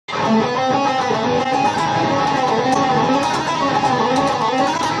Hey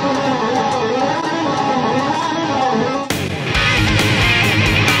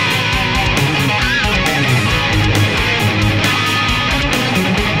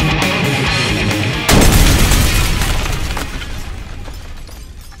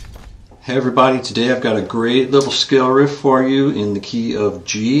everybody, today I've got a great little scale riff for you in the key of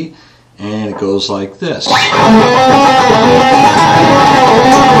G, and it goes like this.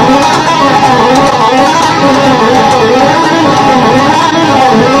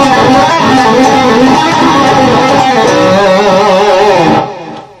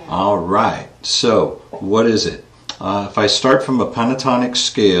 Alright, so what is it? If I start from a pentatonic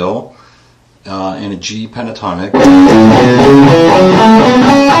scale in a G pentatonic,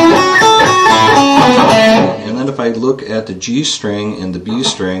 and then if I look at the G string and the B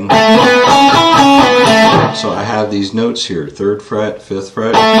string, so I have these notes here: 3rd fret, 5th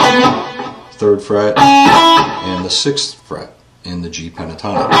fret, 3rd fret, and the 6th fret in the G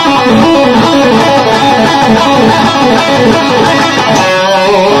pentatonic.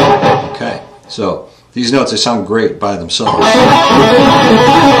 Okay, so these notes, they sound great by themselves.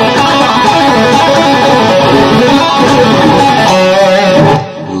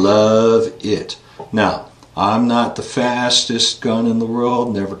 Love it. Now, I'm not the fastest gun in the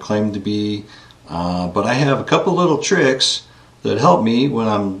world, never claimed to be, but I have a couple little tricks that help me when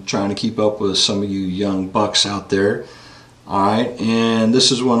I'm trying to keep up with some of you young bucks out there. Alright, and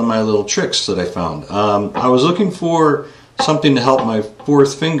this is one of my little tricks that I found. I was looking for something to help my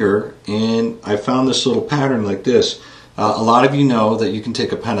 4th finger, and I found this little pattern like this. A lot of you know that you can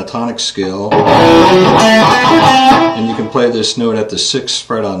take a pentatonic scale and you can play this note at the 6th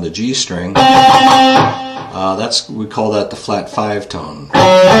fret on the G string. We call that the flat 5 tone.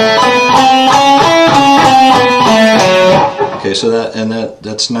 Okay, so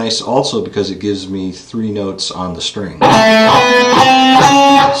that's nice also because it gives me 3 notes on the string.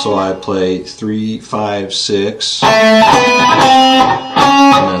 So I play 3, 5, 6, and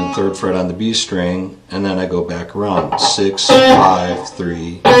then 3rd fret on the B string, and then I go back around 6, 5,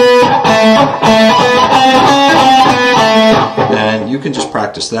 3. And you can just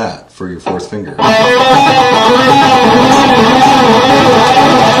practice that for your 4th finger.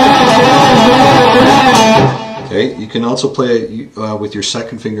 Okay, you can also play it with your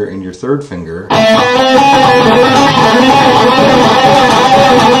 2nd finger and your 3rd finger.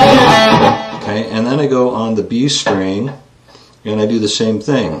 Okay, and then I go on the B string and I do the same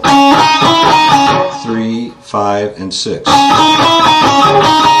thing. 3, 5, and 6.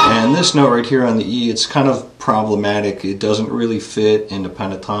 And this note right here on the E, it's kind of problematic. It doesn't really fit in the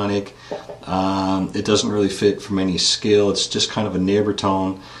pentatonic. It doesn't really fit from any scale. It's just kind of a neighbor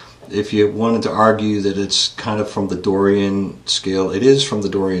tone. If you wanted to argue that it's kind of from the Dorian scale, it is from the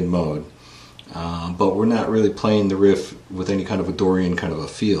Dorian mode. But we're not really playing the riff with any kind of a Dorian kind of a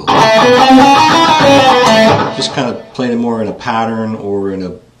feel. Just kind of playing it more in a pattern or in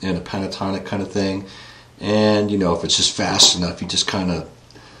a pentatonic kind of thing. And you know, if it's just fast enough, you just kind of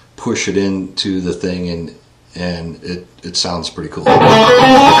push it into the thing and it sounds pretty cool.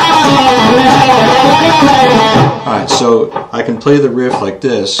 Alright, so I can play the riff like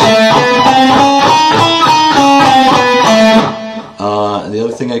this. The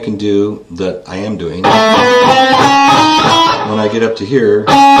other thing I can do, that I am doing, when I get up to here,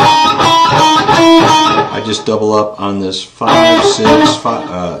 I just double up on this 5, 6,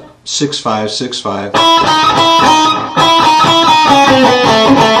 5, 6, 5, 6, 5.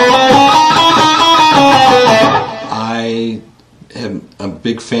 I am a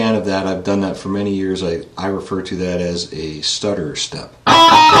big fan of that. I've done that for many years. I refer to that as a stutter step.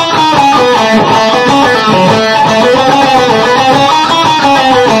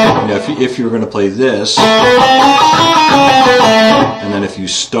 Now, if you were going to play this, and then if you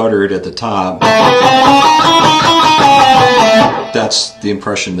stuttered at the top, that's the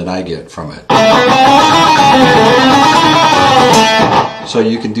impression that I get from it. So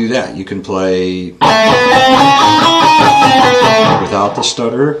you can do that. You can play without the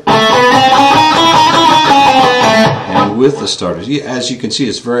stutter and with the stutters. As you can see,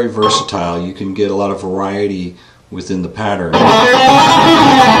 it's very versatile. You can get a lot of variety within the pattern.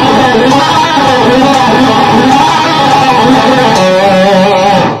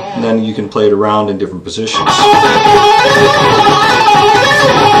 And then you can play it around in different positions.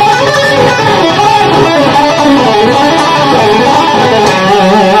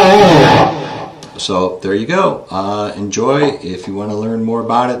 So there you go. Enjoy. If you want to learn more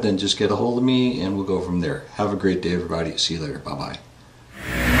about it, then just get a hold of me and we'll go from there. Have a great day, everybody. See you later. Bye-bye.